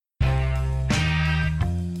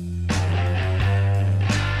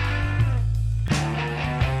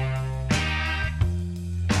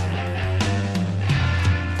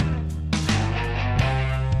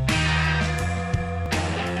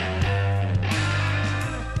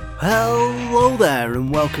Hello there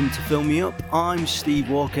and welcome to Film Me Up. I'm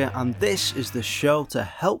Steve Walker and this is the show to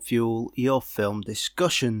help fuel your film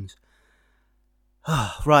discussions.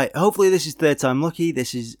 Right, hopefully this is third time lucky.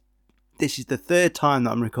 This is the third time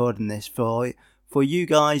that I'm recording this for you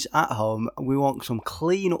guys at home. We want some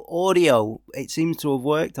clean audio. It seems to have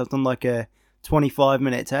worked. I've done like a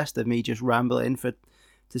 25-minute test of me just rambling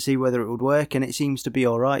to see whether it would work, and it seems to be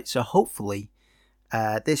alright. So hopefully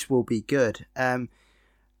this will be good.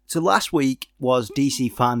 So last week was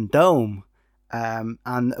DC Fandom,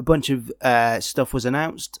 and a bunch of stuff was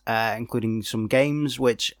announced, including some games,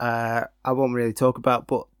 which I won't really talk about,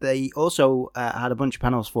 but they also had a bunch of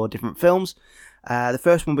panels for different films. The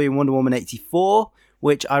first one being Wonder Woman 84,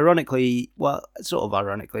 which ironically,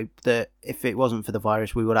 that if it wasn't for the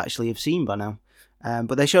virus, we would actually have seen by now.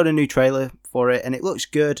 But they showed a new trailer for it, and it looks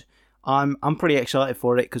good. I'm pretty excited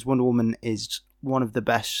for it, because Wonder Woman is one of the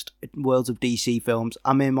best Worlds of DC films.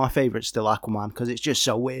 I mean, my favourite's still Aquaman, because it's just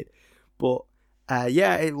so weird. But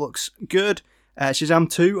yeah, it looks good. Shazam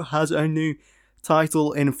 2 has a new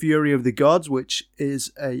title in Fury of the Gods, which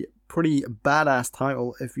is a pretty badass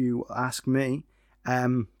title, if you ask me.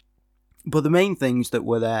 But the main things that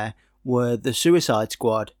were there were the Suicide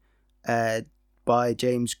Squad by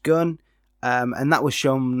James Gunn, and that was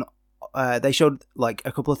shown. They showed like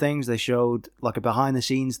a couple of things. They showed like a behind the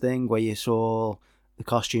scenes thing where you saw the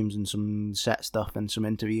costumes and some set stuff and some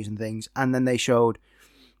interviews and things, and then they showed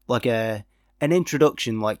like an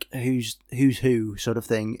introduction, like who's who sort of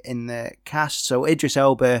thing in the cast. So Idris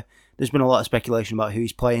Elba, there's been a lot of speculation about who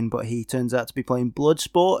he's playing, but he turns out to be playing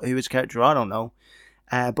Bloodsport, who is a character I don't know.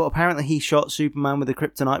 But apparently he shot Superman with a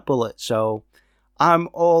kryptonite bullet, so I'm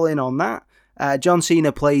all in on that. John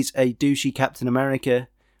Cena plays a douchey Captain America,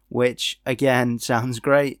 which again sounds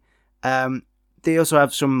great. They also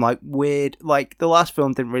have some like weird, like the last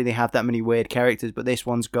film didn't really have that many weird characters, but this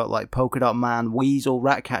one's got like Polka Dot Man, Weasel,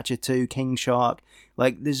 Ratcatcher 2, King Shark.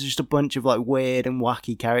 Like there's just a bunch of like weird and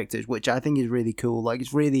wacky characters, which I think is really cool. Like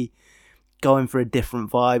it's really going for a different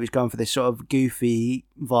vibe. It's going for this sort of goofy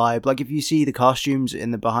vibe. Like if you see the costumes in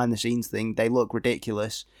the behind the scenes thing, they look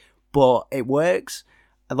ridiculous, but it works.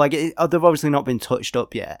 Like they've obviously not been touched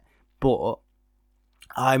up yet, but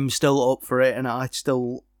I'm still up for it, and I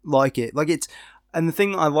still like it. And the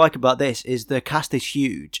thing that I like about this is the cast is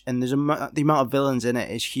huge, and the amount of villains in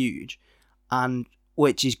it is huge, and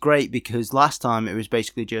which is great because last time it was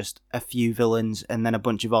basically just a few villains and then a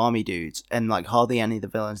bunch of army dudes, and like hardly any of the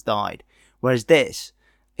villains died. Whereas this,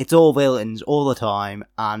 it's all villains all the time,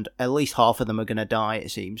 and at least half of them are going to die,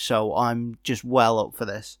 it seems. So I'm just well up for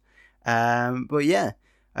this. But yeah,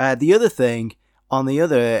 the other thing on the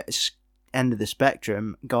other end of the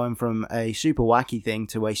spectrum, going from a super wacky thing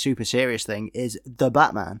to a super serious thing, is The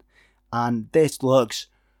Batman, and this looks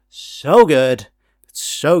so good. It's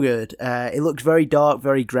so good. It looks very dark,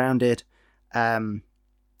 very grounded,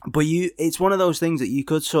 but it's one of those things that you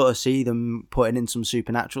could sort of see them putting in some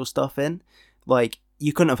supernatural stuff in. Like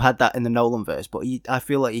you couldn't have had that in the Nolan verse, but I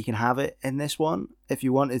feel like you can have it in this one if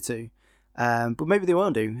you wanted to, but maybe they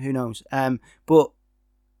won't do, who knows. But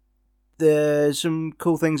there's some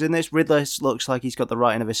cool things in this. Riddler looks like he's got the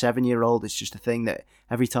writing of a 7-year-old. It's just a thing that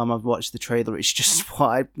every time I've watched the trailer, it's just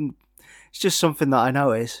it's just something that I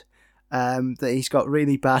notice, that he's got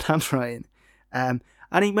really bad handwriting. And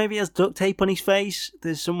he maybe has duct tape on his face.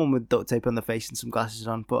 There's someone with duct tape on the face and some glasses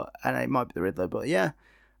on, and it might be the Riddler, but yeah,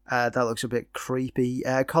 that looks a bit creepy.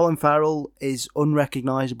 Colin Farrell is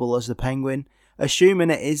unrecognisable as the Penguin,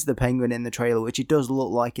 assuming it is the Penguin in the trailer, which it does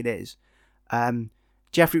look like it is.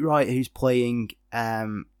 Jeffrey Wright, who's playing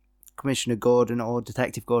Commissioner Gordon or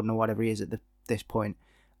Detective Gordon or whatever he is at this point,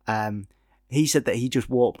 he said that he just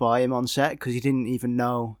walked by him on set because he didn't even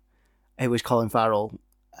know it was Colin Farrell,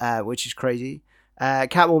 which is crazy.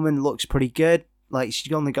 Catwoman looks pretty good. Like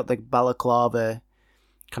she's only got the balaclava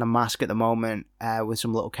kind of mask at the moment, with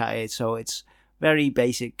some little cat ears, so it's very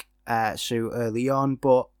basic suit early on.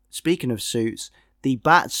 But speaking of suits, the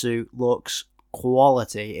bat suit looks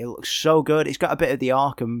quality. It looks so good. It's got a bit of the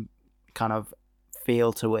Arkham kind of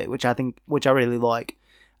feel to it, which I really like.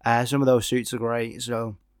 Some of those suits are great,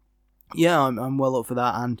 so yeah, I'm well up for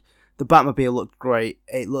that. And the Batmobile looked great.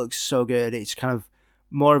 It looks so good. It's kind of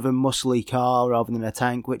more of a muscly car rather than a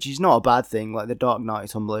tank, which is not a bad thing. Like the Dark Knight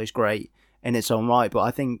Tumbler is great in its own right, but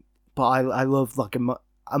I love like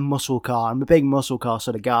a muscle car. I'm a big muscle car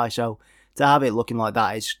sort of guy, so to have it looking like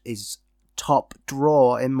that is top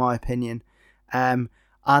draw in my opinion. And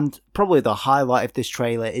probably the highlight of this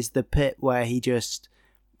trailer is the pit where he just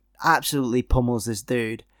absolutely pummels this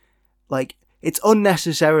dude. Like, it's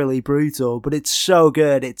unnecessarily brutal, but it's so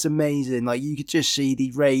good. It's amazing. Like, you could just see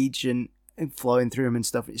the rage and flowing through him and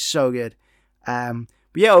stuff. It's so good. But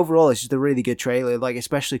yeah, overall, it's just a really good trailer. Like,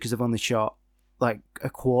 especially because I've only shot like a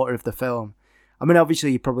quarter of the film. I mean,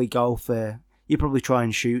 obviously, you probably try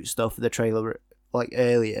and shoot stuff for the trailer like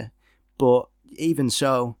earlier, but even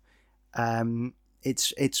so,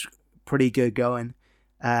 it's pretty good going.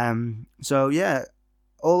 So yeah,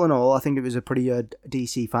 all in all, I think it was a pretty good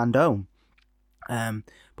DC fandom.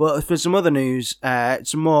 But for some other news,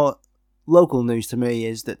 some more local news to me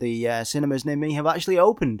is that the cinemas near me have actually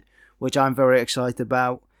opened, which I'm very excited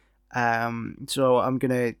about. So I'm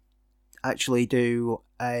gonna actually do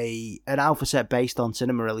an alpha set based on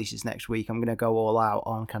cinema releases next week. I'm gonna go all out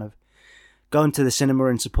on kind of going to the cinema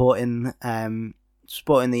and supporting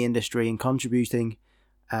the industry and contributing.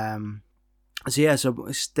 So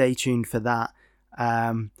stay tuned for that.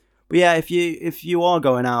 But yeah, if you are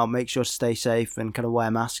going out, make sure to stay safe and kind of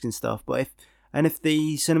wear masks and stuff. But if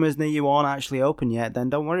the cinemas near you aren't actually open yet, then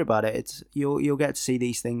don't worry about it. You'll get to see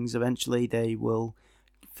these things eventually. They will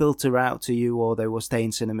filter out to you, or they will stay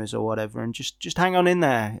in cinemas or whatever. And just hang on in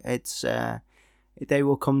there. They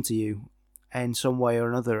will come to you in some way or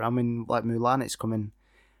another. I mean, like Mulan, it's coming,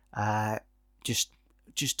 just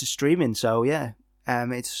to streaming. So yeah,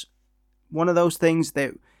 it's one of those things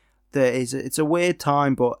that it's a weird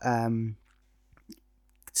time, but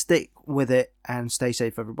stick with it and stay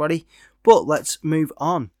safe, everybody. But let's move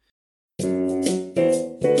on.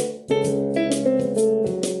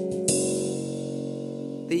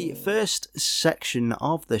 The first section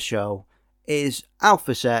of the show is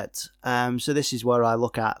Alpha Set. So this is where I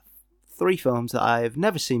look at 3 films that I have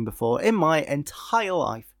never seen before in my entire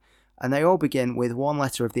life, and they all begin with one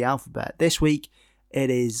letter of the alphabet. This week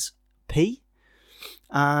it is P.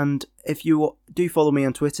 And if you do follow me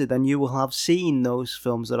on Twitter, then you will have seen those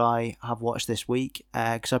films that I have watched this week,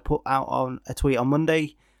 because I put out on a tweet on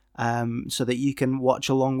Monday, so that you can watch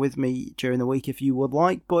along with me during the week if you would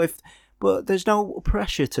like. But there's no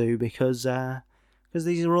pressure to, because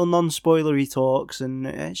these are all non-spoilery talks, and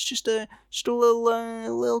it's just a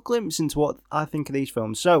little glimpse into what I think of these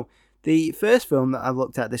films. So the first film that I've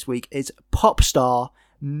looked at this week is Popstar,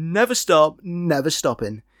 Never Stop, Never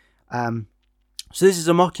Stopping. So this is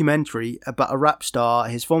a mockumentary about a rap star,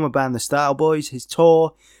 his former band, the Style Boys, his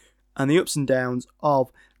tour, and the ups and downs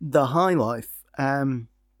of the high life. So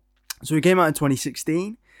it came out in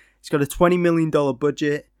 2016. It's got a $20 million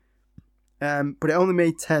budget, but it only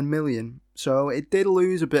made $10 million. So it did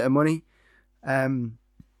lose a bit of money.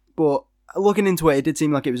 But looking into it, it did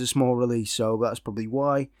seem like it was a small release, so that's probably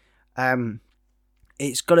why.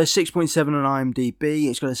 It's got a 6.7 on IMDb.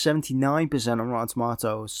 It's got a 79% on Rotten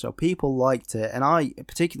Tomatoes. So people liked it. And I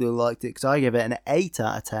particularly liked it because I gave it an 8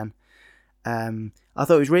 out of 10. I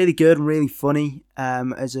thought it was really good and really funny.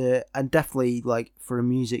 And definitely like for a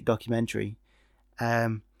music documentary.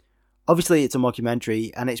 Obviously it's a mockumentary.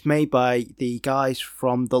 And it's made by the guys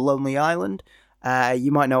from The Lonely Island.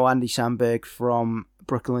 You might know Andy Samberg from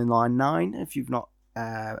Brooklyn Nine-Nine, if you're not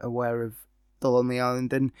aware of The Lonely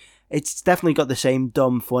Island, and it's definitely got the same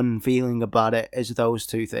dumb fun feeling about it as those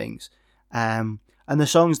two things. And the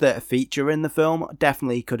songs that feature in the film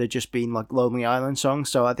definitely could have just been like Lonely Island songs,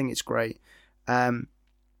 so I think it's great. I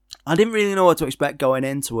didn't really know what to expect going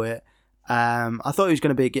into it. I thought it was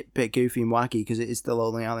going to be a bit goofy and wacky because it is the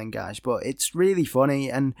Lonely Island guys, but it's really funny,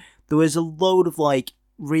 and there was a load of like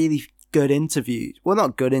really good interviews. Well,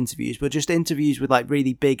 not good interviews, but just interviews with like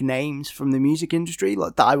really big names from the music industry,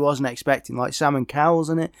 like that I wasn't expecting. Like Simon Cowell's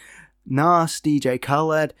in it, Nas, DJ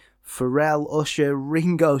Khaled, Pharrell, Usher,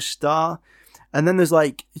 Ringo Starr, and then there's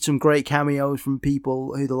like some great cameos from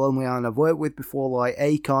people who the Lonely Island have worked with before, like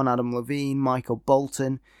Akon, Adam Levine, Michael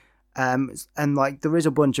Bolton, and like there is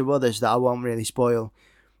a bunch of others that I won't really spoil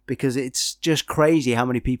because it's just crazy how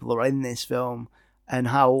many people are in this film. And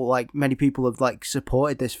how like many people have like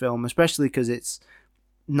supported this film, especially because it's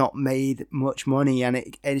not made much money, and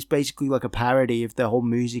it's basically like a parody of the whole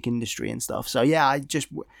music industry and stuff. So yeah,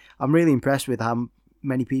 I'm really impressed with how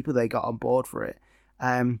many people they got on board for it,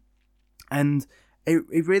 and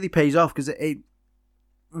it really pays off because it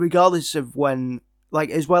regardless of when, like,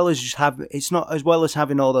 as well as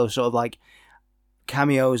having all those sort of like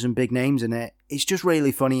cameos and big names in it, it's just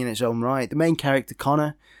really funny in its own right. The main character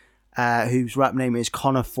Connor, whose rap name is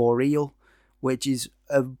Connor For Real, which is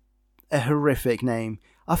a horrific name.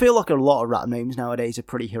 I feel like a lot of rap names nowadays are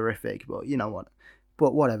pretty horrific, but you know what?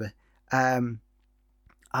 But whatever. And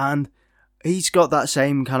he's got that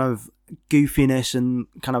same kind of goofiness and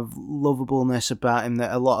kind of lovableness about him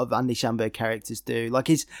that a lot of Andy Samberg characters do. Like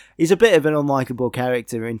he's a bit of an unlikable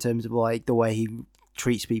character in terms of like the way he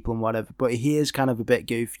treats people and whatever, but he is kind of a bit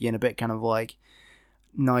goofy and a bit kind of like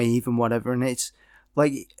naive and whatever, and it's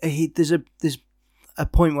Like there's a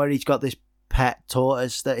point where he's got this pet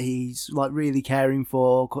tortoise that he's like really caring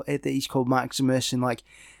for, that he's called Maximus, and like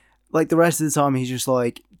the rest of the time he's just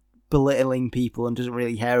like belittling people and doesn't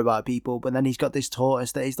really care about people. But then he's got this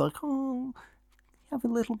tortoise that he's like, oh, have a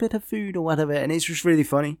little bit of food or whatever, and it's just really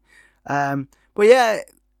funny. But yeah,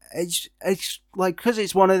 it's like because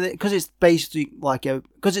it's basically like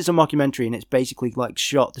because it's a mockumentary and it's basically like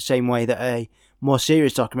shot the same way that a more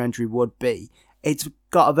serious documentary would be. It's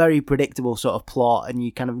got a very predictable sort of plot, and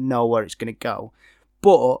you kind of know where it's going to go.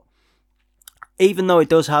 But even though it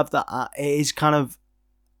does have that,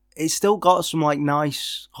 it's still got some like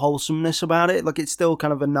nice wholesomeness about it. Like it's still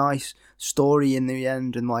kind of a nice story in the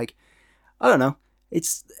end, and like I don't know,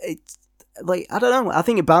 it's like I don't know. I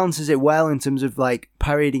think it balances it well in terms of like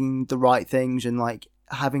parodying the right things and like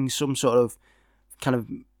having some sort of kind of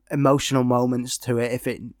emotional moments to it if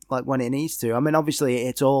it like when it needs to. I mean, obviously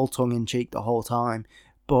it's all tongue in cheek the whole time,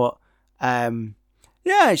 but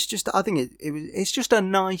yeah, it's just I think it's just a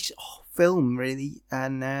nice film really,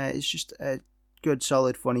 and it's just a good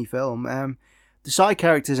solid funny film. The side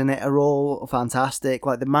characters in it are all fantastic.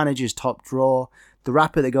 Like the manager's top drawer, the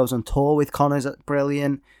rapper that goes on tour with Connor's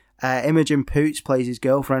brilliant. Imogen Poots plays his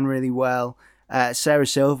girlfriend really well. Sarah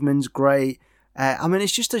Silverman's great. I mean,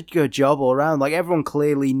 it's just a good job all around. Like, everyone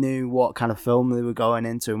clearly knew what kind of film they were going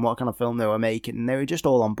into and what kind of film they were making, and they were just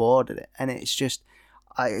all on board with it. And it's just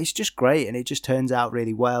great, and it just turns out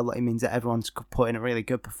really well. It means that everyone's put in a really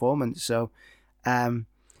good performance. So,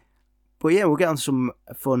 but yeah, we'll get on some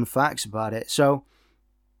fun facts about it. So,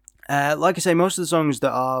 like I say, most of the songs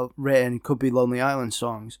that are written could be Lonely Island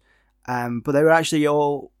songs, but they were actually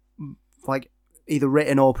all like either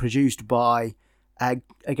written or produced by a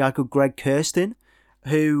guy called Greg Kurstin,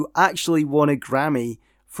 who actually won a Grammy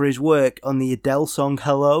for his work on the Adele song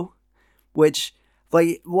Hello, which,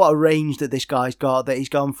 like, what a range that this guy's got, that he's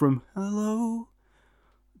gone from hello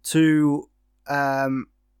to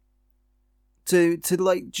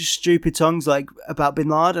like just stupid songs like about Bin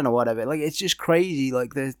Laden or whatever. Like, it's just crazy,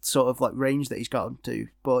 like the sort of like range that he's got to.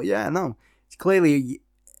 But yeah, no, it's clearly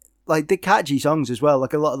like they're catchy songs as well.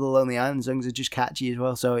 Like a lot of the Lonely Island songs are just catchy as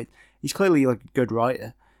well. So he's clearly like a good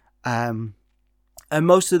writer. And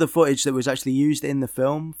most of the footage that was actually used in the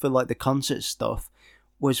film for like the concert stuff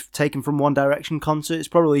was taken from One Direction concerts,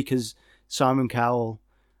 probably because Simon Cowell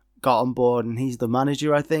got on board and he's the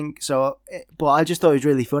manager, I think. So, but I just thought it was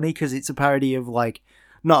really funny because it's a parody of like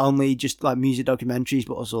not only just like music documentaries,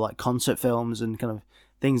 but also like concert films and kind of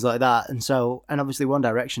things like that. And so, and obviously One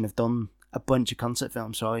Direction have done a bunch of concert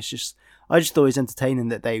films, so I just thought it was entertaining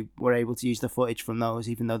that they were able to use the footage from those,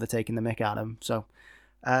 even though they're taking the mick out of them. So,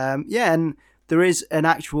 yeah, and there is an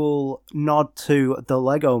actual nod to the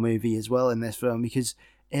Lego Movie as well in this film, because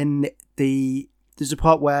there's a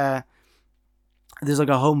part where there's like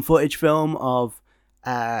a home footage film of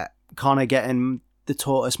Connor getting the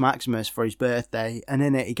tortoise Maximus for his birthday, and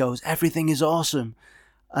in it he goes, "Everything is awesome,"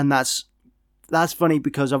 and that's funny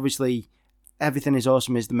because obviously Everything is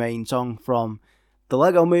Awesome is the main song from the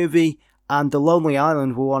Lego Movie, and The Lonely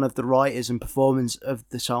Island were one of the writers and performers of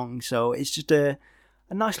the song, so it's just a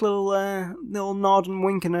nice little nod and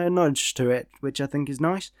wink and a nudge to it, which I think is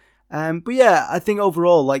nice. But yeah, I think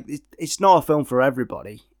overall, like, it's not a film for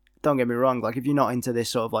everybody. Don't get me wrong, like, if you're not into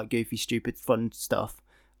this sort of like goofy, stupid, fun stuff,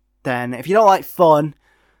 then if you don't like fun,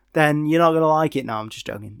 then you're not gonna like it. No, I'm just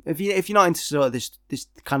joking. If you're not into sort of this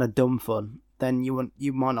kind of dumb fun, then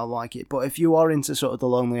you might not like it. But if you are into sort of The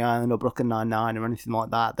Lonely Island or Brooklyn Nine-Nine or anything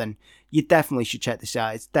like that, then you definitely should check this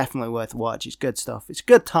out. It's definitely worth a watch. It's good stuff. It's a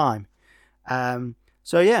good time.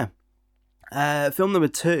 So yeah, film number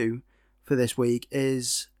 2 for this week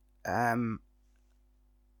is well,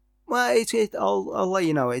 I'll let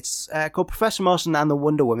you know. It's called Professor Morrison and the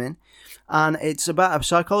Wonder Woman, and it's about a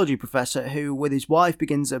psychology professor who, with his wife,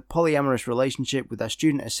 begins a polyamorous relationship with their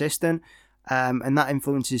student assistant. And that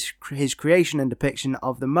influences his creation and depiction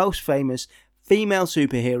of the most famous female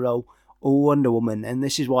superhero, Wonder Woman. And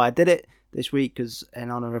this is why I did it this week, because in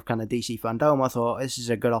honor of kind of DC fandom, I thought this is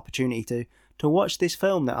a good opportunity to watch this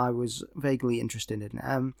film that I was vaguely interested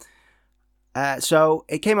in. So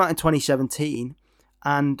it came out in 2017,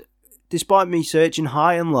 and despite me searching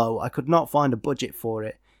high and low, I could not find a budget for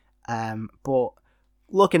it. But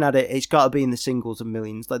looking at it, it's got to be in the singles of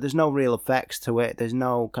millions. Like, there's no real effects to it. There's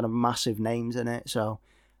no kind of massive names in it. So,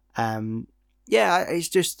 yeah,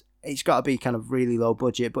 it's got to be kind of really low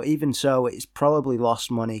budget. But even so, it's probably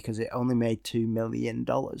lost money because it only made $2 million.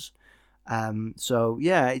 So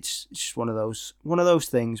yeah, it's just one of those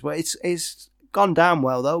things. But it's gone down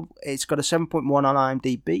well though. It's got a 7.1 on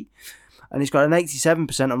IMDb, and it's got an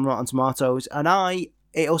 87% on Rotten Tomatoes. And I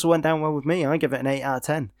it also went down well with me. I give it an 8 out of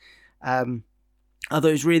 10. I thought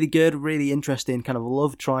it was really good, really interesting, kind of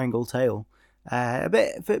love triangle tale. A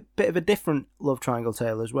bit of a different love triangle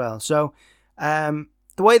tale as well. So,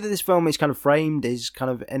 the way that this film is kind of framed is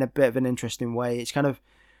kind of in a bit of an interesting way. It's kind of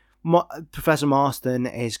Professor Marston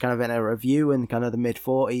is kind of in a review in kind of the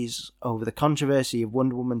mid-40s over the controversy of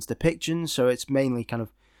Wonder Woman's depictions. So it's mainly kind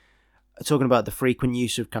of talking about the frequent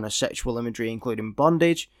use of kind of sexual imagery, including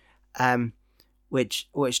bondage,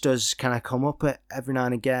 which does kind of come up every now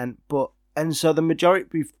and again. And so the majority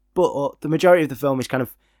of the film is kind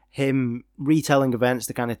of him retelling events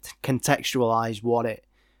to kind of contextualize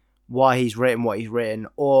why he's written what he's written,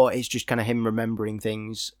 or it's just kind of him remembering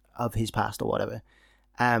things of his past or whatever.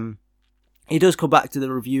 He does come back to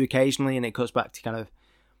the review occasionally, and it cuts back to kind of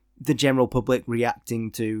the general public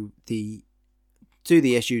reacting to the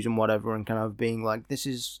issues and whatever, and kind of being like, this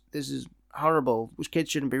is horrible, which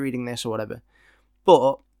kids shouldn't be reading this or whatever.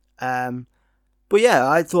 But yeah,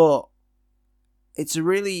 I thought it's a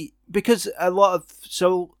really, because a lot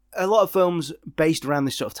of films based around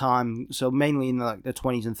this sort of time, so mainly in the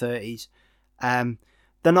 20s and 30s,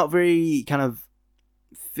 they're not very kind of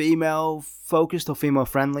female focused or female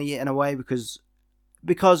friendly in a way, because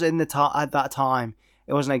at that time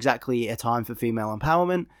it wasn't exactly a time for female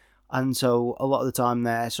empowerment, and so a lot of the time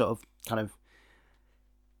they're sort of kind of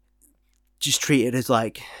just treated as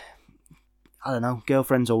like, I don't know,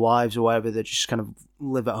 girlfriends or wives or whatever, that just kind of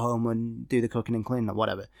live at home and do the cooking and cleaning or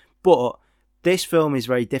whatever. But this film is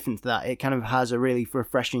very different to that. It kind of has a really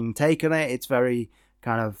refreshing take on it. It's very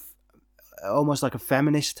kind of almost like a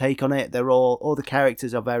feminist take on it. All the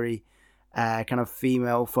characters are very kind of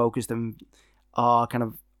female focused and are kind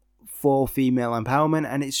of for female empowerment,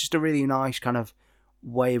 and it's just a really nice kind of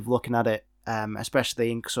way of looking at it,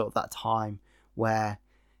 especially in sort of that time where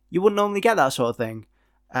you wouldn't normally get that sort of thing.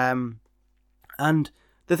 And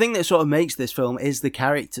the thing that sort of makes this film is the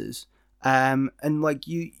characters. And like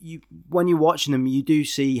you when you're watching them, you do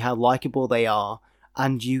see how likable they are,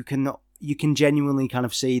 and you can genuinely kind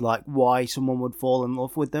of see like why someone would fall in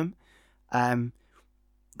love with them.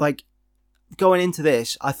 Like going into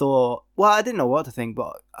this, I thought, well, I didn't know what to think,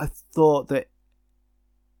 but I thought that,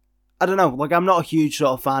 I don't know, like I'm not a huge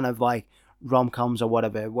sort of fan of like rom-coms or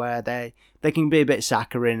whatever, where they can be a bit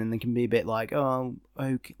saccharine and they can be a bit like, oh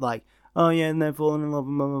yeah, and they're falling in love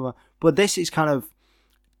and blah blah blah. But this is kind of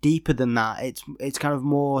deeper than that. It's kind of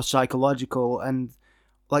more psychological, and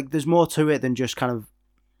like there's more to it than just kind of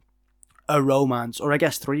a romance, or I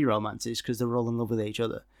guess 3 romances, because they're all in love with each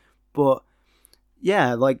other. But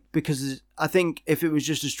yeah, like, because I think if it was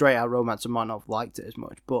just a straight out romance, I might not have liked it as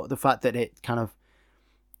much. But the fact that it kind of,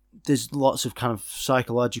 there's lots of kind of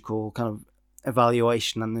psychological kind of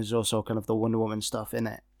evaluation, and there's also kind of the Wonder Woman stuff in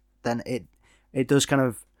it, then it does kind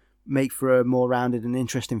of make for a more rounded and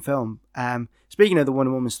interesting film. Speaking of the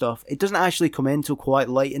Wonder Woman stuff, it doesn't actually come in till quite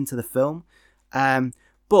late into the film,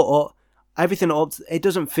 but everything up, it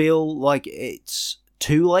doesn't feel like it's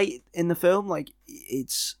too late in the film. Like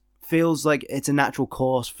it's feels like it's a natural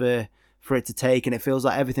course for it to take, and it feels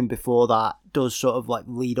like everything before that does sort of like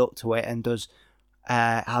lead up to it and does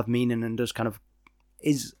have meaning, and does kind of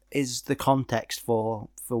is the context for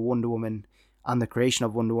Wonder Woman and the creation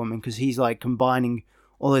of Wonder Woman, because he's like combining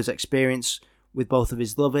all his experience with both of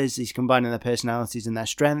his lovers. He's combining their personalities and their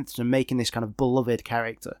strengths and making this kind of beloved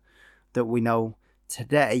character that we know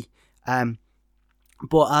today.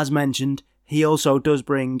 But as mentioned, he also does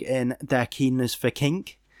bring in their keenness for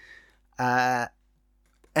kink. And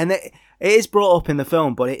it is brought up in the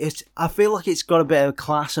film, but I feel like it's got a bit of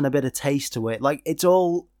class and a bit of taste to it. Like, it's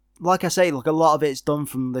all, like I say, like a lot of it's done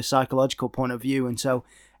from the psychological point of view, and so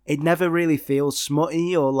it never really feels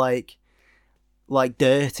smutty or like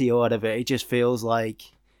dirty or whatever. It just feels like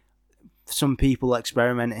some people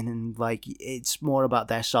experimenting, and like it's more about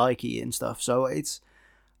their psyche and stuff. So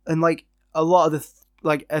and like a lot of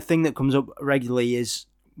like a thing that comes up regularly is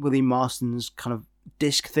William Marston's kind of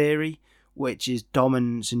disc theory, which is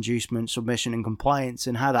dominance, inducement, submission, and compliance,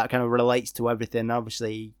 and how that kind of relates to everything.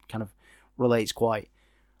 Obviously, kind of relates quite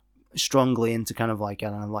strongly into kind of like, I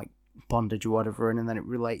don't know, like bondage or whatever, and then it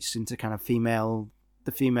relates into kind of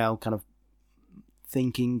the female kind of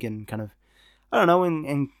thinking, and kind of, I don't know,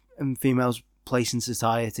 in females' place in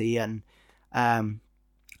society, and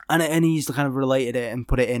he's kind of related it and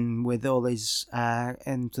put it in with all his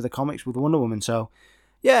into the comics with Wonder Woman. So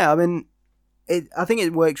yeah, I mean, I think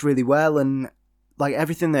it works really well, and like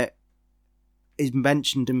everything that is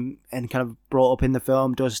mentioned and kind of brought up in the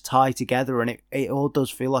film does tie together, and it all does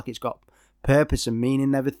feel like it's got purpose and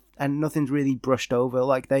meaning, and nothing's really brushed over.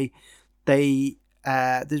 Like there's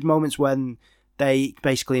moments when they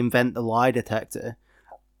basically invent the lie detector,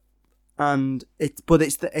 And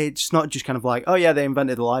it's not just kind of like, oh yeah, they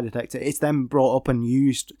invented the lie detector. It's then brought up and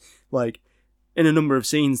used like in a number of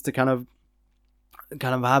scenes to kind of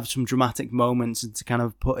have some dramatic moments and to kind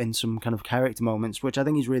of put in some kind of character moments, which I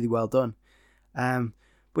think is really well done.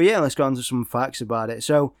 But yeah, let's go on to some facts about it.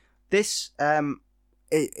 So this,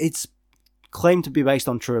 it's claimed to be based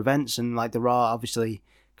on true events, and like there was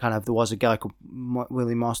a guy called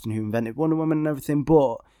William Marston who invented Wonder Woman and everything,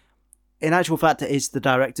 but in actual fact, it is the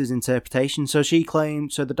director's interpretation. So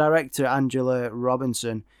the director, Angela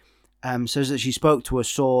Robinson, says that she spoke to a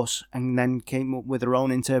source and then came up with her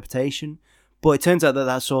own interpretation. But it turns out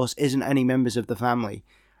that source isn't any members of the family,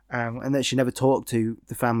 and that she never talked to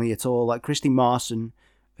the family at all. Like Christy Marston,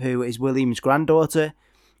 who is William's granddaughter,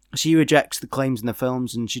 she rejects the claims in the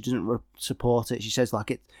films and she doesn't support it. She says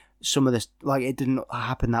like it didn't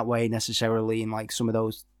happen that way necessarily, and like some of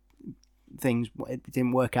those things, it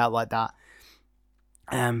didn't work out like that.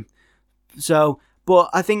 But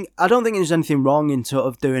I don't think there's anything wrong in sort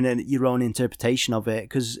of doing your own interpretation of it,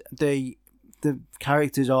 because the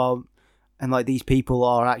characters are, and like these people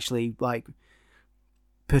are actually like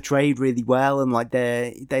portrayed really well, and like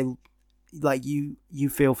they like you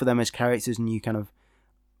feel for them as characters and you kind of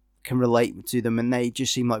can relate to them, and they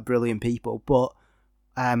just seem like brilliant people. But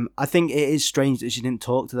I think it is strange that she didn't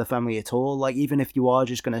talk to the family at all. Like, even if you are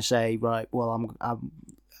just going to say, right, well,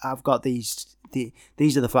 I've got these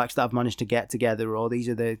are the facts that I've managed to get together, or these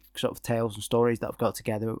are the sort of tales and stories that I've got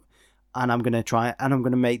together, and I'm going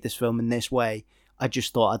to make this film in this way. I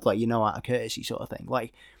just thought I'd let you know out of courtesy, sort of thing.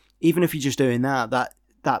 Like, even if you're just doing that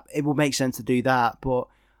it would make sense to do that. But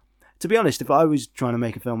to be honest, if I was trying to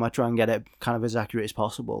make a film, I'd try and get it kind of as accurate as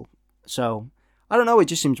possible. So I don't know, it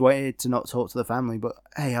just seems weird to not talk to the family, but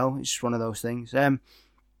hey ho, it's just one of those things. As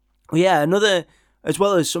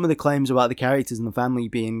well as some of the claims about the characters and the family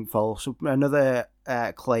being false, another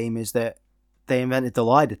claim is that they invented the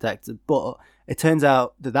lie detector, but it turns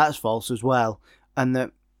out that that's false as well, and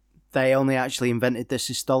that they only actually invented the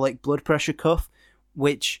systolic blood pressure cuff,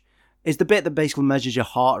 which is the bit that basically measures your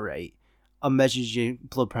heart rate and measures your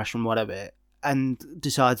blood pressure and whatever, and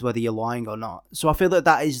decides whether you're lying or not. So I feel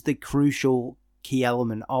that is the crucial key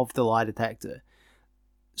element of the lie detector.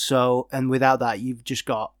 So, and without that, you've just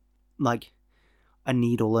got like a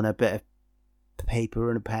needle and a bit of paper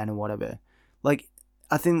and a pen and whatever. Like,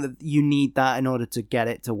 I think that you need that in order to get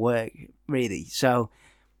it to work, really. So,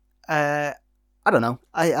 I don't know.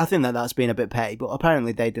 I think that's been a bit petty, but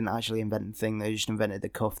apparently they didn't actually invent the thing. They just invented the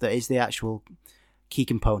cuff that is the actual key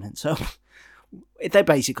component. So they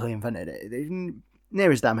basically invented it. They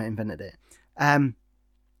near as damn it invented it.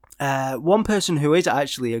 One person who is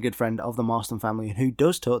actually a good friend of the Marston family and who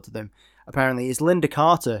does talk to them, apparently, is Linda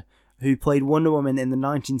Carter, who played Wonder Woman in the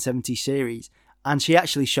 1970 series, and she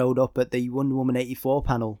actually showed up at the Wonder Woman 84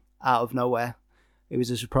 panel out of nowhere. It was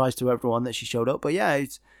a surprise to everyone that she showed up, but yeah,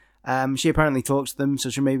 she apparently talks to them, so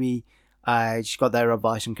she maybe she's got their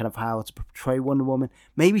advice on kind of how to portray Wonder Woman.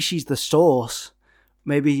 Maybe she's the source.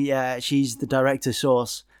 Maybe she's the director's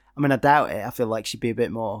source. I mean, I doubt it. I feel like she'd be a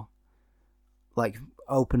bit more like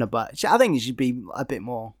open about. I think she'd be a bit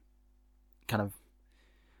more kind of.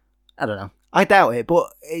 I don't know. I doubt it,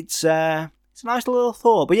 but it's a nice little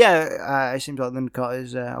thought. But yeah, it seems like Linda Carter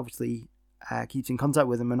is obviously keeps in contact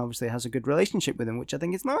with him and obviously has a good relationship with him, which I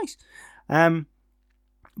think is nice.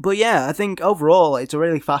 But yeah, I think overall it's a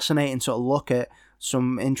really fascinating sort of look at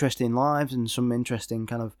some interesting lives and some interesting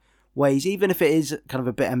kind of ways, even if it is kind of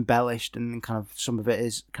a bit embellished and kind of some of it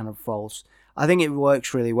is kind of false. I think it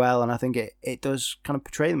works really well, and I think it does kind of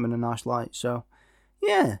portray them in a nice light. So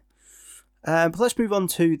yeah. But let's move on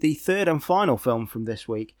to the third and final film from this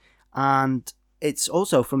week, and it's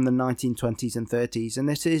also from the 1920s and 30s, and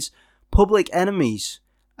this is Public Enemies.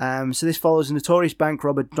 So this follows notorious bank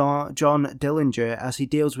robber John Dillinger as he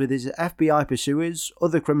deals with his FBI pursuers,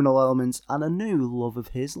 other criminal elements, and a new love of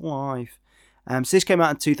his life. So this came out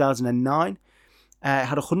in 2009. It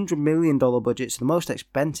had a $100 million budget, so the most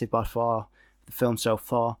expensive by far the film so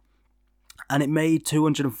far. And it made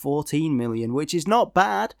 $214 million, which is not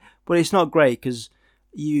bad, but it's not great because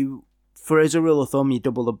as a rule of thumb, you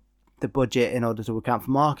double the budget in order to account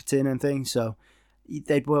for marketing and things. So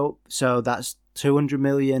that's $200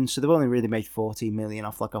 million. So they've only really made $14 million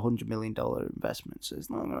off like $100 million investment. So it's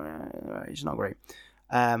not great.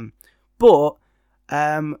 But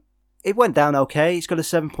it went down okay. It's got a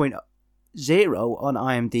 7.0 on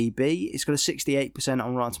IMDb. It's got a 68%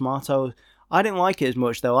 on Rotten Tomatoes. I didn't like it as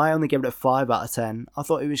much though. I only gave it a 5 out of 10. I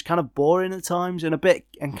thought it was kind of boring at times and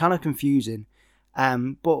kind of confusing.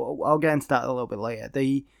 But I'll get into that a little bit later.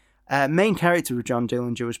 The main character of John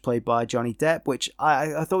Dillinger was played by Johnny Depp, which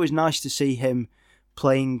I thought was nice to see him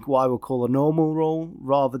playing what I would call a normal role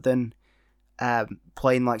rather than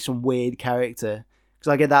playing like some weird character. Because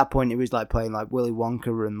like at that point, it was like playing like Willy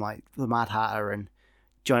Wonka and like the Mad Hatter and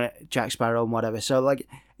Jack Sparrow and whatever. So like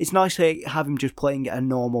it's nice to have him just playing a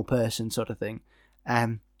normal person sort of thing.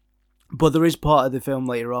 But there is part of the film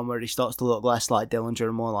later on where he starts to look less like Dillinger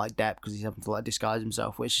and more like Depp because he's having to like disguise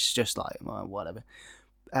himself, which is just like, well, whatever.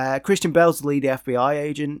 Christian Bale's the lead FBI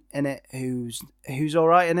agent in it, who's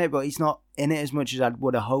alright in it, but he's not in it as much as I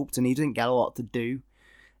would have hoped, and he didn't get a lot to do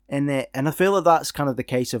in it. And I feel that that's kind of the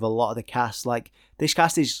case of a lot of the cast. Like, this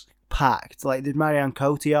cast is packed. Like, there's Marianne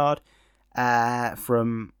Cotillard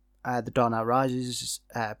from The Dark Knight Rises,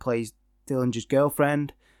 plays Dillinger's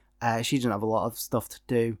girlfriend. She doesn't have a lot of stuff to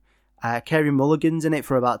do. Carey Mulligan's in it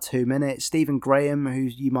for about 2 minutes. Stephen Graham, who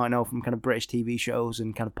you might know from kind of British TV shows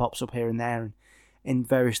and kind of pops up here and there and in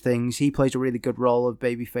various things. He plays a really good role of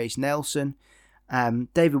Babyface Nelson.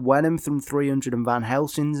 David Wenham from 300 and Van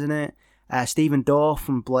Helsing's in it. Stephen Dorff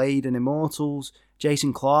from Blade and Immortals.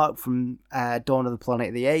 Jason Clarke from Dawn of the Planet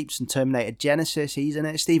of the Apes and Terminator Genisys, he's in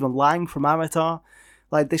it. Stephen Lang from Avatar.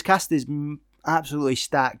 Like, this cast is absolutely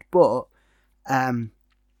stacked, but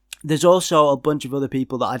there's also a bunch of other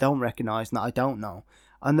people that I don't recognise and that I don't know.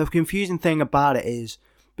 And the confusing thing about it is,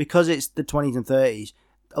 because it's the 20s and 30s,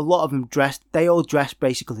 a lot of them they all dress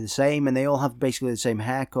basically the same, and they all have basically the same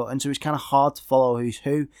haircut, and so it's kind of hard to follow who's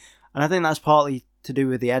who. And I think that's partly to do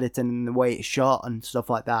with the editing and the way it's shot and stuff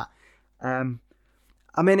like that. I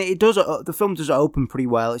mean, the film does open pretty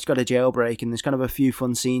well. It's got a jailbreak, and there's kind of a few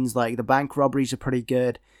fun scenes, like the bank robberies are pretty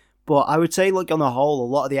good. But I would say, like, on the whole, a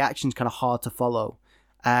lot of the action's kind of hard to follow.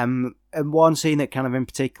 And one scene that kind of in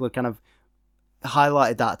particular kind of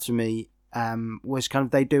highlighted that to me was kind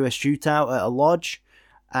of they do a shootout at a lodge,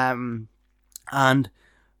 and I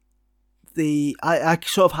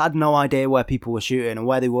sort of had no idea where people were shooting and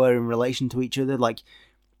where they were in relation to each other. Like,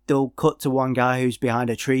 they'll cut to one guy who's behind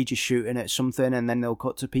a tree just shooting at something, and then they'll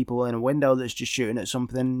cut to people in a window that's just shooting at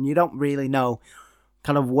something, and you don't really know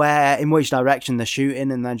kind of in which direction they're shooting,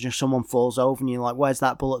 and then just someone falls over and you're like, where's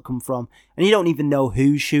that bullet come from? And you don't even know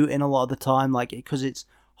who's shooting a lot of the time, like, because it's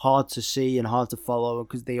hard to see and hard to follow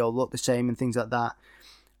because they all look the same and things like that.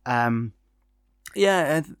 I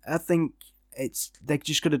think they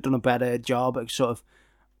just could have done a better job at sort of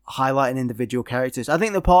highlighting individual characters. I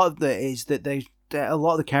think the part of it is that a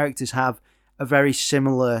lot of the characters have a very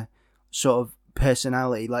similar sort of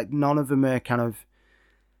personality. Like, none of them are kind of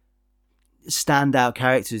standout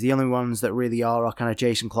characters. The only ones that really are kind of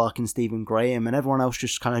Jason Clarke and Stephen Graham, and everyone else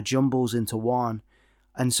just kind of jumbles into one.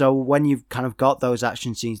 And so when you've kind of got those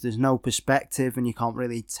action scenes, there's no perspective and you can't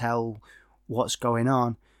really tell what's going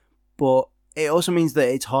on. But it also means that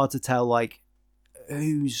it's hard to tell, like,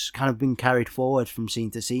 who's kind of been carried forward from scene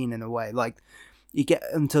to scene in a way. Like,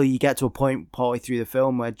 until you get to a point partway through the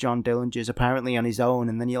film where John Dillinger's apparently on his own,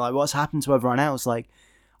 and then you're like, what's happened to everyone else? Like,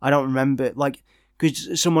 I don't remember, like,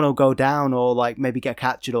 because someone will go down or, like, maybe get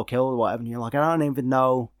captured or killed or whatever, and you're like, I don't even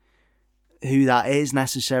know who that is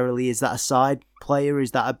necessarily. Is that a side player?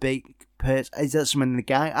 Is that a big person? Is that someone in the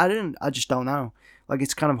gang? I just don't know. Like,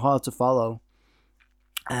 it's kind of hard to follow.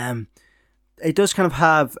 It does kind of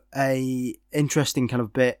have a interesting kind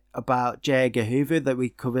of bit about J. Edgar Hoover that we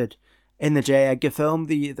covered in the J. Edgar film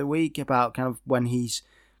the week, about kind of when he's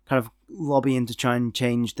kind of lobbying to try and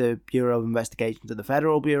change the Bureau of Investigation to the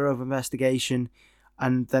Federal Bureau of Investigation,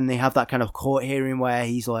 and then they have that kind of court hearing where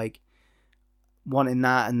he's like wanting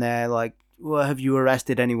that, and they're like, well, have you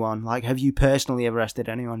arrested anyone? Like, have you personally arrested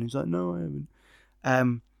anyone? He's like, no, I haven't.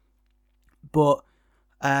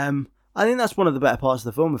 I think that's one of the better parts of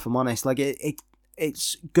the film, if I'm honest. Like,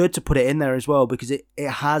 it's good to put it in there as well, because it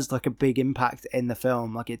has, like, a big impact in the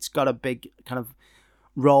film. Like, it's got a big kind of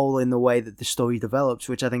role in the way that the story develops,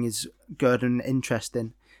 which I think is good and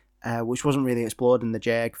interesting, which wasn't really explored in the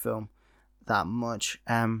Jag film that much.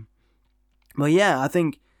 But yeah, I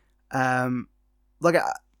think the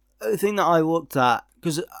thing that I looked at,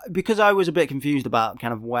 because I was a bit confused about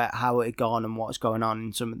kind of how it had gone and what's going on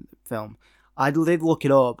in some of the film, I did look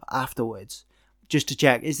it up afterwards just to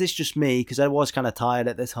check, is this just me? Because I was kind of tired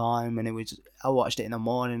at the time, and I watched it in the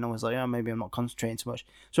morning and I was like, oh, maybe I'm not concentrating too much.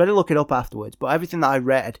 So I did look it up afterwards, but everything that I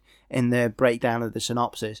read in the breakdown of the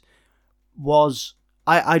synopsis was,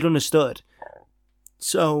 I'd understood.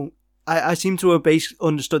 So I seem to have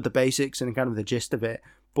understood the basics and kind of the gist of it,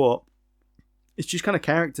 but it's just kind of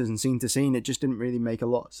characters and scene to scene. It just didn't really make a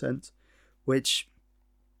lot of sense, which,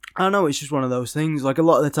 I don't know, it's just one of those things. Like, a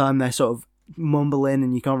lot of the time they're sort of mumbling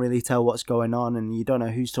and you can't really tell what's going on, and you don't know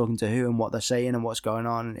who's talking to who and what they're saying and what's going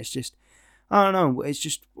on, and it's just, I don't know, it's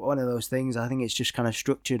just one of those things. I think it's just kind of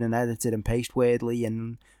structured and edited and paced weirdly,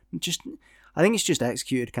 and just, I think it's just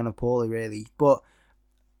executed kind of poorly, really. But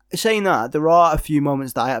saying that, there are a few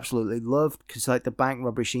moments that I absolutely loved, because like the bank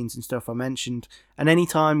robbery scenes and stuff I mentioned, and any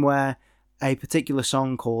time where a particular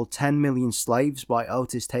song called 10 Million Slaves by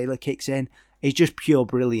Otis Taylor kicks in, is just pure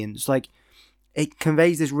brilliance. Like, it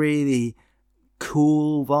conveys this really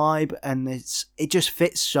cool vibe, and it just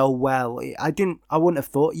fits so well. I wouldn't have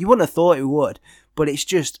thought, you wouldn't have thought it would, but it's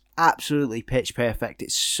just absolutely pitch perfect.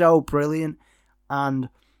 It's so brilliant, and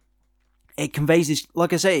it conveys this,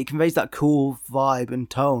 like I say, it conveys that cool vibe and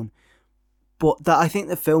tone, but that I think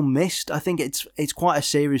the film missed. I think it's quite a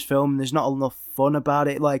serious film, and there's not enough fun about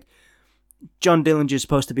it. Like, John Dillinger's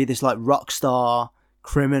supposed to be this like rock star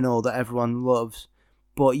criminal that everyone loves,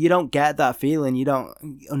 but you don't get that feeling. You don't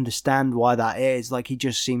understand why that is. Like, he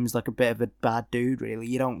just seems like a bit of a bad dude, really.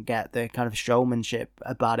 You don't get the kind of showmanship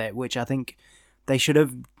about it, which I think they should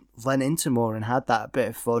have lent into more and had that bit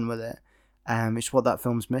of fun with it. It's what that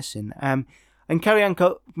film's missing. And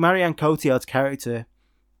Marianne Cotillard's character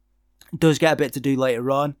does get a bit to do later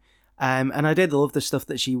on. And I did love the stuff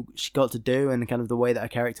that she got to do and kind of the way that her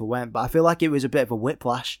character went. But I feel like it was a bit of a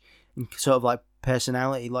whiplash in sort of like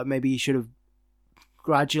personality. Like, maybe you should have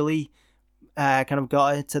gradually kind of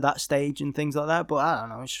got her to that stage and things like that. But I don't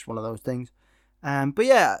know, it's just one of those things. But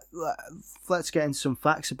yeah, let's get into some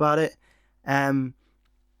facts about it. So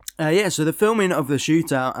the filming of the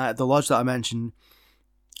shootout at the lodge that I mentioned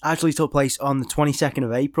actually took place on the 22nd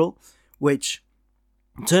of April, which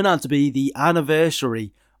turned out to be the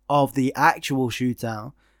anniversary of the actual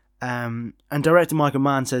shootout. And director Michael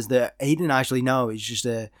Mann says that he didn't actually know. It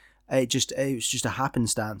was just a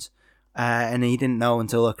happenstance, and he didn't know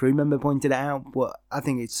until a crew member pointed it out. But I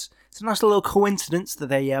think it's a nice little coincidence that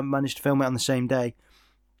they managed to film it on the same day.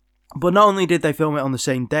 But not only did they film it on the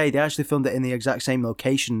same day, they actually filmed it in the exact same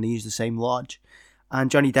location. They used the same lodge, and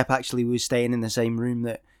Johnny Depp actually was staying in the same room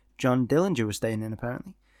that John Dillinger was staying in,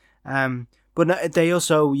 apparently. But they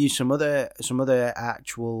also used some other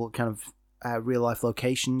actual kind of real life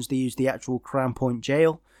locations. They used the actual Crown Point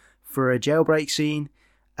jail for a jailbreak scene,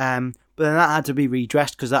 but then that had to be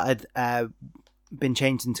redressed because that had been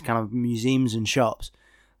changed into kind of museums and shops.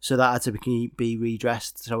 So that had to be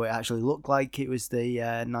redressed so it actually looked like it was the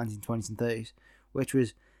 1920s and 30s, which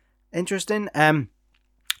was interesting. And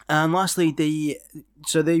lastly,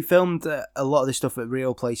 they filmed a lot of this stuff at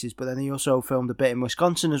real places, but then they also filmed a bit in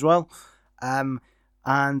Wisconsin as well. And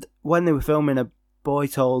when they were filming, a boy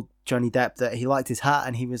told Johnny Depp that he liked his hat,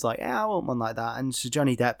 and he was like, "Yeah, I want one like that." And so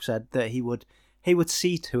Johnny Depp said that he would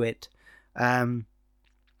see to it. And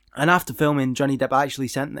after filming, Johnny Depp actually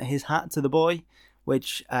sent his hat to the boy,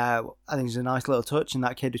 which I think is a nice little touch, and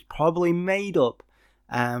that kid was probably made up.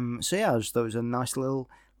 So yeah, I just thought it was a nice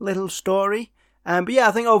little story. But yeah,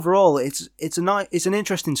 I think overall it's an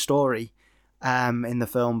interesting story in the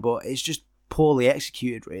film, but it's just poorly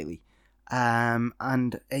executed, really.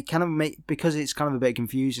 And it kind of because it's kind of a bit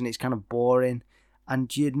confusing, it's kind of boring,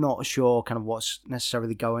 and you're not sure kind of what's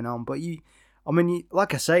necessarily going on. But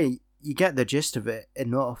like I say, you get the gist of it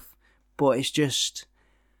enough, but it's just,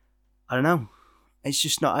 I don't know. It's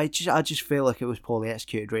just not. I just feel like it was poorly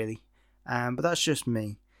executed, really. But that's just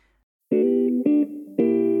me.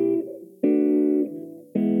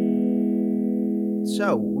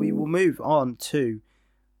 So we will move on to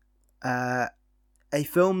a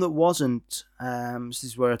film that wasn't. This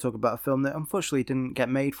is where I talk about a film that unfortunately didn't get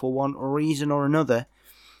made for one reason or another.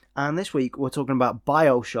 And this week we're talking about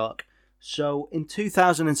BioShock. So in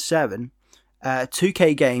 2007.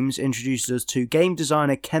 2K Games introduced us to game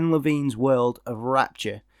designer Ken Levine's world of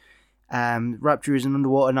Rapture. Rapture is an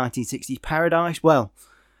underwater 1960s paradise. Well,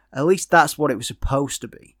 at least that's what it was supposed to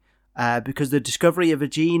be. Because the discovery of a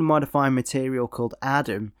gene-modifying material called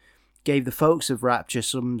Adam gave the folks of Rapture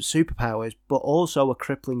some superpowers, but also a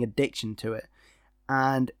crippling addiction to it.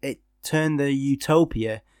 And it turned the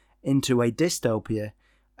utopia into a dystopia,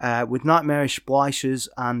 with nightmarish splicers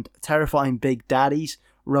and terrifying big daddies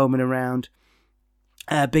roaming around.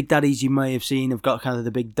 Big daddies you may have seen have got kind of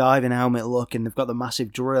the big diving helmet look, and they've got the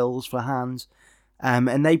massive drills for hands,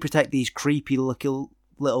 and they protect these creepy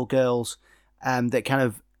little girls.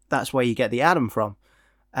 That's where you get the Adam from.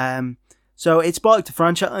 So it sparked a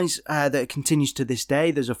franchise that continues to this day.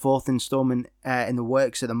 There's a fourth installment in the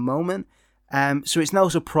works at the moment. So it's no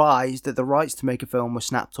surprise that the rights to make a film were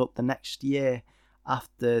snapped up the next year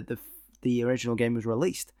after the original game was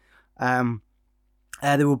released.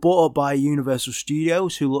 They were bought up by Universal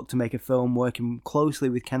Studios, who looked to make a film working closely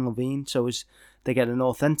with Ken Levine, so as they get an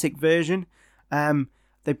authentic version.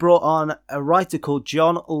 They brought on a writer called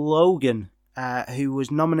John Logan, who was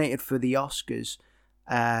nominated for the Oscars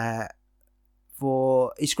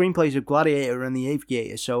for his screenplays of Gladiator and The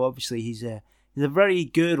Aviator, so obviously he's a very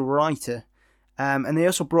good writer. And they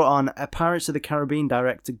also brought on a Pirates of the Caribbean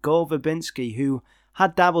director, Gore Verbinski, who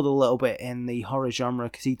had dabbled a little bit in the horror genre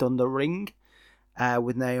because he'd done The Ring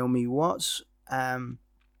with Naomi Watts. That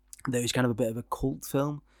was kind of a bit of a cult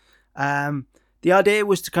film. The idea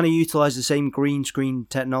was to kind of utilise the same green screen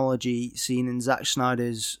technology seen in Zack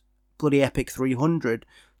Snyder's bloody epic 300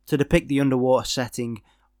 to depict the underwater setting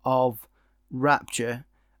of Rapture.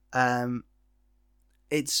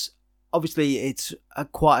 It's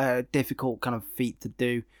quite a difficult kind of feat to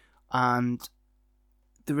do, and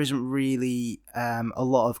there isn't really a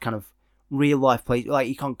lot of kind of real life place, like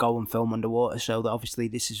you can't go and film underwater, so that obviously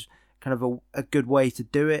this is kind of a good way to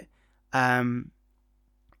do it. And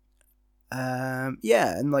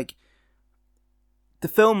like the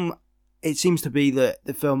film, it seems to be that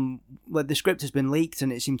the film, like the script has been leaked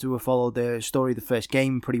and it seems to have followed the story of the first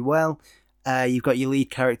game pretty well. You've got your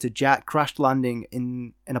lead character Jack crash landing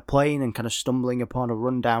in a plane and kind of stumbling upon a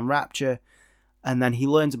rundown Rapture, and then he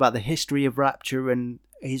learns about the history of Rapture and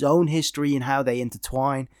his own history and how they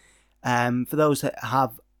intertwine. For those that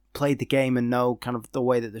have played the game and know kind of the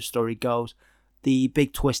way that the story goes, the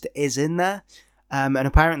big twist is in there. And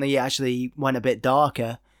apparently it actually went a bit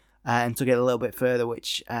darker and took it a little bit further,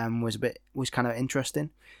 which was kind of interesting.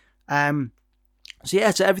 So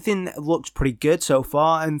everything looks pretty good so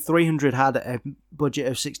far. And 300 had a budget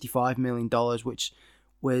of $65 million, which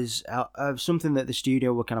was something that the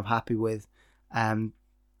studio were kind of happy with.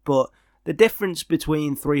 But the difference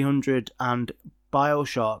between 300 and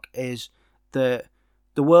BioShock is that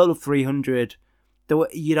the world of 300,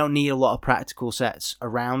 you don't need a lot of practical sets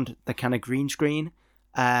around the kind of green screen.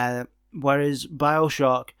 Whereas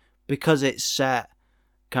BioShock, because it's set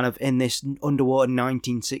kind of in this underwater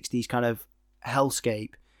 1960s kind of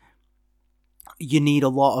hellscape, you need a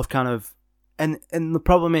lot of kind of... And the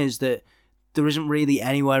problem is that there isn't really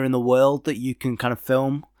anywhere in the world that you can kind of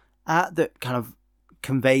film at that kind of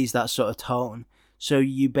conveys that sort of tone. So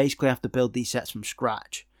you basically have to build these sets from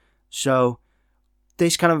scratch. So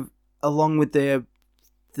this kind of, along with the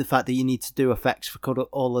fact that you need to do effects for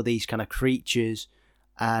all of these kind of creatures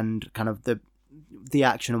and kind of the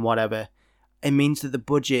action and whatever, it means that the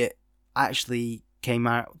budget actually came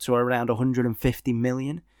out to around 150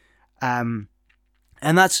 million. And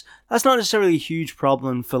that's not necessarily a huge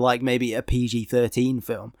problem for like maybe a PG-13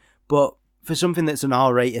 film, but for something that's an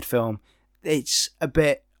R-rated film, it's a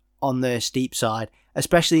bit on the steep side,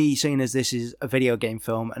 especially seeing as this is a video game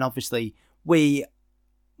film, and obviously we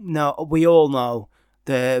all know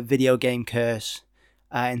the video game curse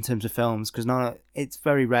in terms of films, because it's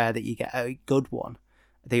very rare that you get a good one.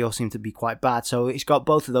 They all seem to be quite bad, so it's got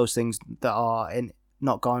both of those things that are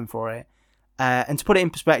not going for it. And to put it in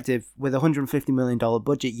perspective, with a $150 million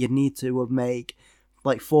budget, you'd need to have made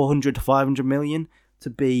like 400 to 500 million to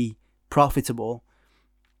be profitable.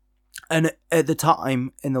 And at the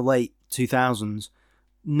time, in the late 2000s,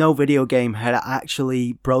 no video game had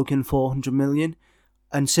actually broken 400 million.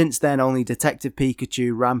 And since then, only Detective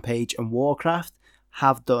Pikachu, Rampage, and Warcraft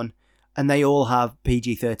have done. And they all have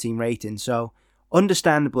PG-13 ratings. So,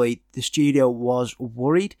 understandably, the studio was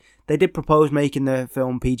worried. They did propose making the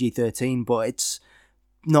film PG-13, but it's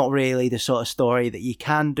not really the sort of story that you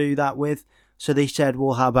can do that with. So they said,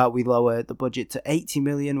 well, how about we lower the budget to 80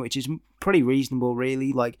 million, which is pretty reasonable,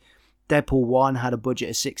 really. Like, Deadpool 1 had a budget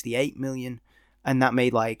of 68 million, and that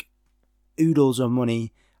made, like, oodles of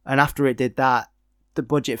money. And after it did that, the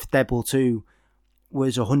budget for Deadpool 2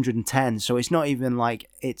 was 110, so it's not even like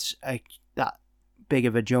it's that big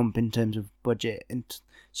of a jump in terms of budget. And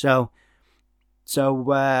so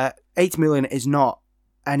 80 million is not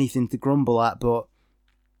anything to grumble at, but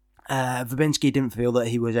Verbinski didn't feel that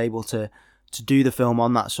he was able to do the film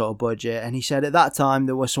on that sort of budget, and he said at that time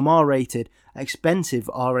there were some expensive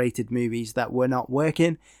R-rated movies that were not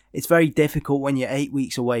working. It's very difficult when you're 8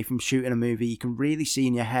 weeks away from shooting a movie. You can really see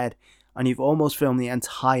in your head, and you've almost filmed the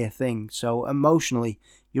entire thing. So emotionally,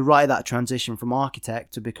 you're right at that transition from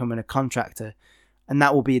architect to becoming a contractor, and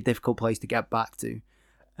that will be a difficult place to get back to.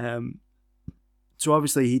 So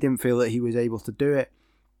obviously he didn't feel that he was able to do it.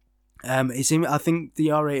 I think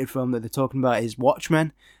the R-rated film that they're talking about is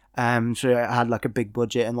Watchmen. So it had like a big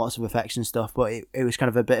budget and lots of effects and stuff, but it was kind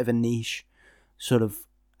of a bit of a niche sort of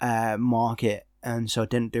market, and so it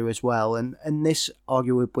didn't do as well. And this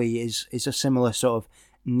arguably is a similar sort of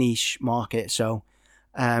niche market. So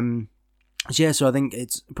so I think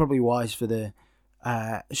it's probably wise for the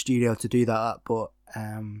studio to do that. But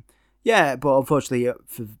but unfortunately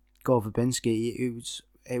for Gore Verbinski,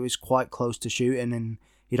 it was quite close to shooting, and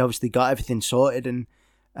he'd obviously got everything sorted, and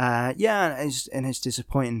it's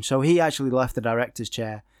disappointing. So he actually left the director's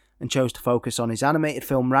chair and chose to focus on his animated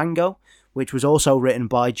film Rango, which was also written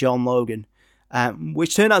by John Logan,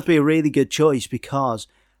 which turned out to be a really good choice because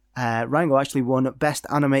Rango actually won Best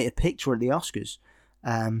Animated Picture at the Oscars.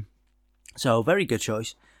 So very good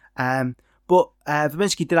choice. But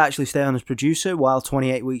Verbinski did actually stay on as producer, while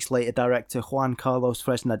 28 weeks later director Juan Carlos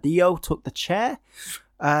Fresnadillo took the chair.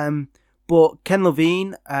 But Ken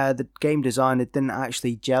Levine, the game designer, didn't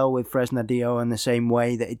actually gel with Fresnadillo in the same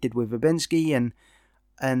way that it did with Verbinski,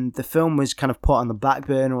 and the film was kind of put on the back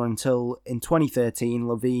burner until in 2013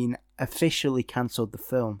 Levine officially cancelled the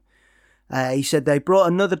film. He said they brought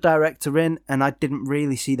another director in and I didn't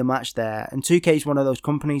really see the match there. And 2K is one of those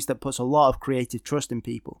companies that puts a lot of creative trust in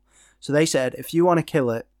people. So they said, if you want to kill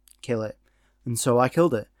it, kill it. And so I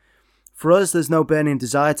killed it. For us, there's no burning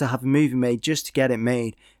desire to have a movie made just to get it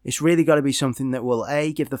made. It's really got to be something that will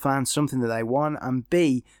A, give the fans something that they want, and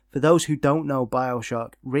B, for those who don't know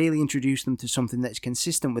BioShock, really introduce them to something that's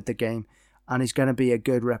consistent with the game and is going to be a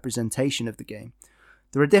good representation of the game.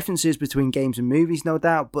 There are differences between games and movies, no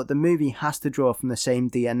doubt, but the movie has to draw from the same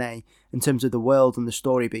DNA in terms of the world and the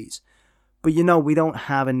story beats. But we don't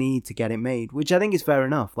have a need to get it made, which I think is fair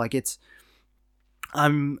enough. I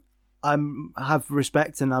have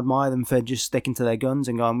respect and admire them for just sticking to their guns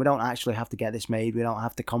and going, we don't actually have to get this made. We don't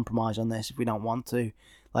have to compromise on this if we don't want to.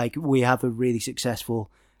 We have a really successful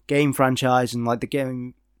game franchise, and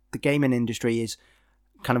the gaming industry is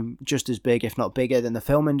kind of just as big, if not bigger, than the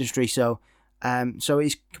film industry. So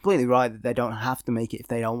it's completely right that they don't have to make it if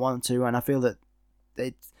they don't want to. And I feel that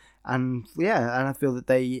I feel that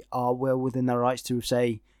they are well within their rights to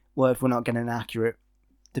say, well, if we're not getting an accurate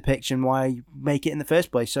depiction, why make it in the first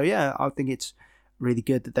place? So yeah, I think it's really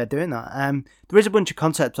good that they're doing that. There is a bunch of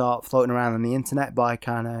concept art floating around on the internet by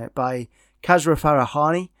Kazra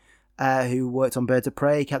Farahani, who worked on Birds of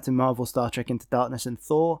Prey, Captain Marvel, Star Trek Into Darkness, and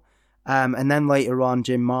Thor. And then later on,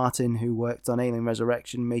 Jim Martin, who worked on Alien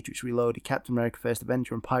Resurrection, Matrix Reloaded, Captain America: First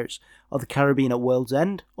Avenger, and Pirates of the Caribbean at World's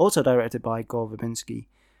End, also directed by Gore Verbinski.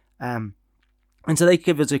 And so they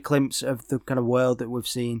give us a glimpse of the kind of world that we've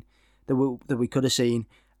seen, that we could have seen.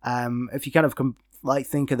 If you kind of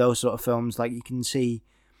think of those sort of films, you can see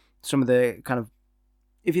some of the kind of,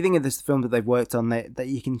 if you think of this film that they've worked on, that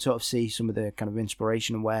you can sort of see some of the kind of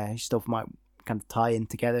inspiration and where stuff might kind of tie in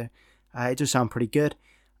together. It does sound pretty good.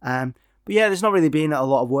 But yeah, there's not really been a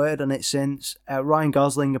lot of word on it since. Ryan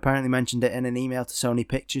Gosling apparently mentioned it in an email to Sony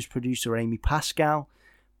Pictures producer Amy Pascal,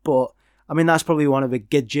 but I mean that's probably one of a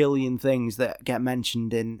gajillion things that get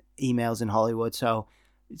mentioned in emails in Hollywood, so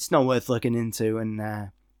it's not worth looking into, and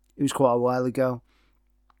it was quite a while ago.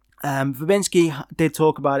 Verbinski did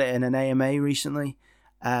talk about it in an AMA recently,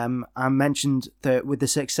 and mentioned that with the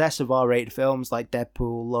success of R-rated films like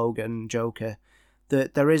Deadpool, Logan, Joker,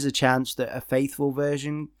 that there is a chance that a faithful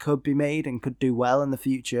version could be made and could do well in the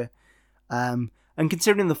future. And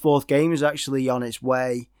considering the fourth game is actually on its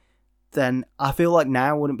way, then I feel like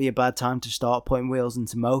now wouldn't be a bad time to start putting wheels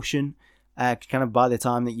into motion. Kind of by the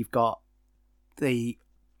time that you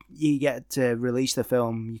get to release the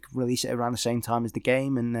film, you can release it around the same time as the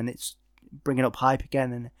game, and then it's bringing up hype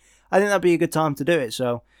again. And I think that'd be a good time to do it.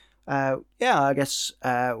 So, I guess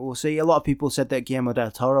we'll see. A lot of people said that Guillermo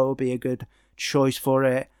del Toro would be a good choice for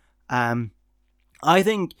it. I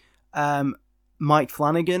think Mike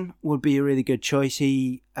Flanagan would be a really good choice.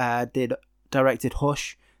 He directed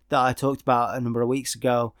Hush that I talked about a number of weeks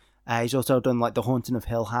ago. He's also done The Haunting of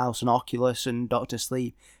Hill House and Oculus and Doctor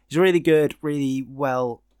Sleep. He's a really good, really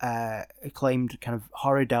well acclaimed kind of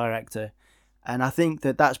horror director, and I think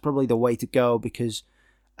that that's probably the way to go, because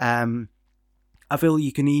I feel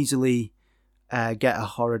you can easily get a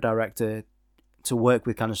horror director to work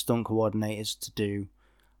with kind of stunt coordinators to do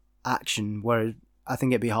action, whereas I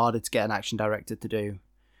think it'd be harder to get an action director to do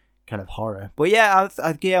kind of horror. But yeah,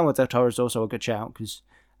 Guillermo del Toro is also a good shout, because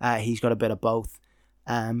he's got a bit of both.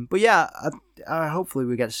 But yeah, hopefully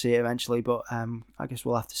we get to see it eventually, but I guess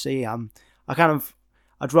we'll have to see. I'd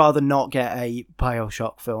rather not get a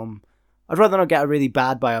BioShock film. I'd rather not get a really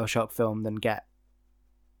bad BioShock film than get...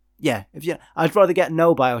 Yeah, I'd rather get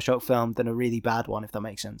no BioShock film than a really bad one, if that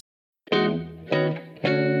makes sense.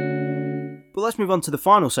 But let's move on to the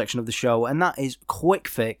final section of the show, and that is Quick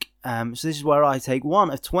Fic. So this is where I take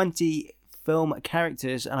one of 20 film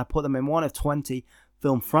characters and I put them in one of 20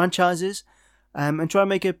 film franchises, and try and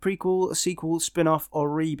make a prequel, a sequel, spin-off, or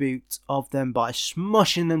reboot of them by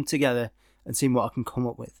smushing them together and seeing what I can come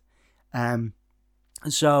up with.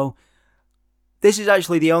 So this is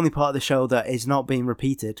actually the only part of the show that is not being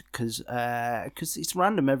repeated, because it's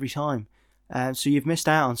random every time. So you've missed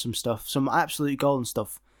out on some stuff, some absolute golden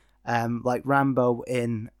stuff. like Rambo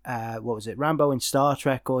in Rambo in Star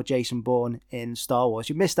Trek or Jason Bourne in Star Wars.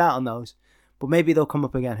 You missed out on those, but maybe they'll come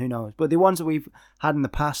up again. Who knows? But the ones that we've had in the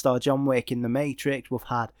past are John Wick in The Matrix. We've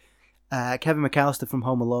had Kevin McAllister from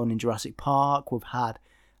Home Alone in Jurassic Park. We've had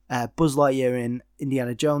Buzz Lightyear in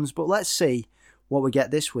Indiana Jones. But let's see what we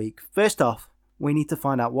get this week. First off, we need to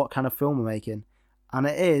find out what kind of film we're making, and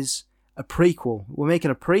it is a prequel. We're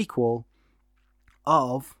making a prequel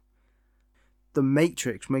of The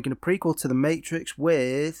Matrix. We're making a prequel to The Matrix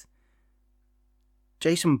with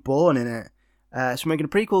Jason Bourne in it. So we're making a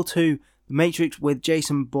prequel to The Matrix with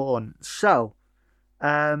Jason Bourne. So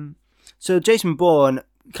Jason Bourne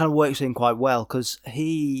kind of works in quite well because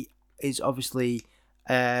he is obviously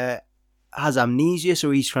has amnesia,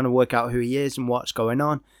 so he's trying to work out who he is and what's going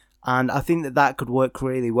on. And I think that could work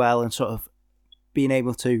really well and sort of being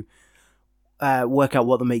able to work out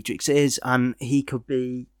what the Matrix is, and he could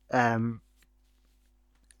be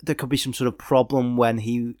there could be some sort of problem when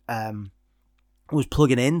he was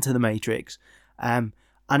plugging into the Matrix, and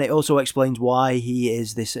it also explains why he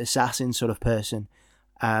is this assassin sort of person,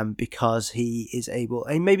 because he is able,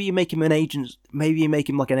 and maybe you make him an agent, maybe you make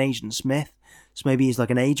him like an Agent Smith, so maybe he's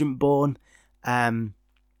like an Agent Bourne,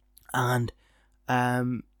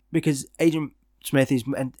 because Agent Smith is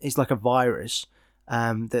like a virus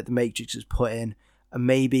that the Matrix has put in, and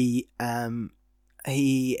maybe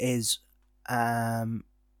he is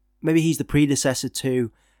maybe he's the predecessor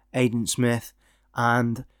to Agent Smith,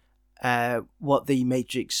 and what the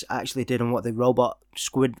Matrix actually did and what the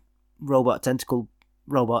tentacle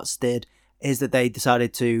robots did is that they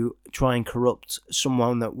decided to try and corrupt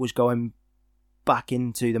someone that was going back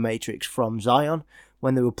into the Matrix from Zion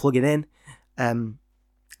when they were plugging in.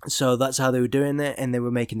 So that's how they were doing it, and they were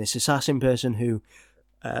making this assassin person who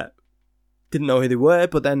didn't know who they were,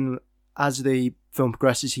 but then as the film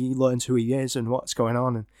progresses, he learns who he is and what's going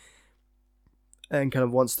on, and kind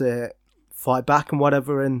of wants to fight back and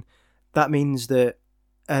whatever, and that means that,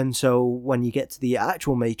 and so when you get to the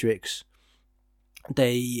actual Matrix,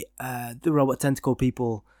 the robot tentacle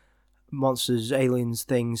people, monsters, aliens,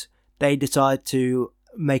 things, they decide to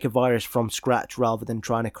make a virus from scratch rather than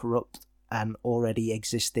trying to corrupt an already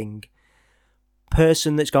existing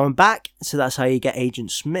person that's going back. So that's how you get Agent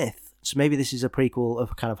Smith. So maybe this is a prequel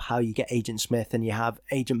of kind of how you get Agent Smith, and you have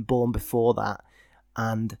Agent Bourne before that,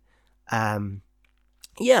 and and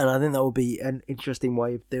I think that would be an interesting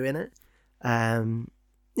way of doing it. I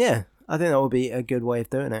think that would be a good way of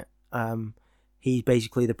doing it. He's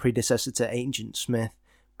basically the predecessor to Agent Smith,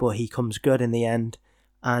 but he comes good in the end,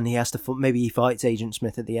 and he has to, maybe he fights Agent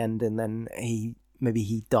Smith at the end, and then he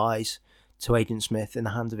dies to Agent Smith in the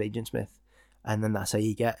hands of Agent Smith, and then that's how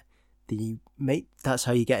you get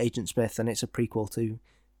Agent Smith, and it's a prequel to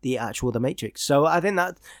the actual The Matrix. So I think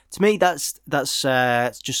that, to me, that's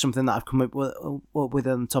just something that I've come up with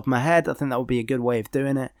on the top of my head. I think that would be a good way of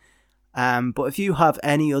doing it. But if you have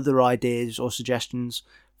any other ideas or suggestions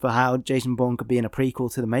for how Jason Bourne could be in a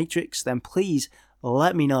prequel to The Matrix, then please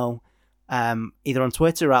let me know, either on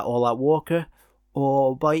Twitter at AllOutWalker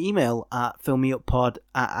or by email at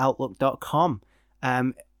filmmeuppod@outlook.com.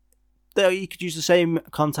 There you could use the same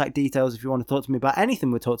contact details if you want to talk to me about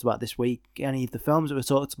anything we talked about this week, any of the films that we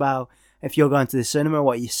talked about, if you're going to the cinema,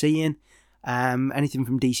 what you're seeing, anything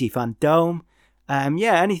from DC Fandom,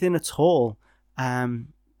 anything at all,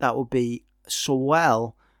 that would be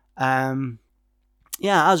swell.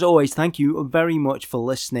 As always, thank you very much for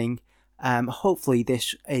listening. Hopefully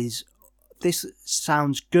this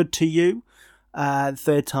sounds good to you,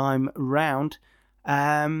 third time round.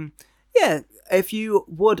 If you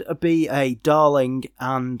would be a darling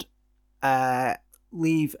and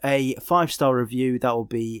leave a 5-star review, that would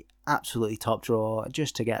be absolutely top drawer,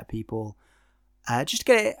 just to get people, just to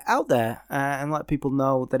get it out there and let people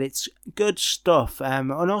know that it's good stuff. And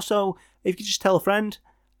also, if you could just tell a friend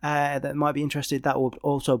that might be interested, that would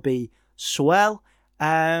also be swell.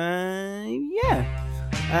 Once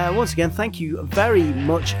again, thank you very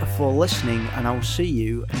much for listening, and I will see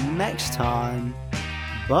you next time.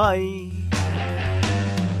 Bye.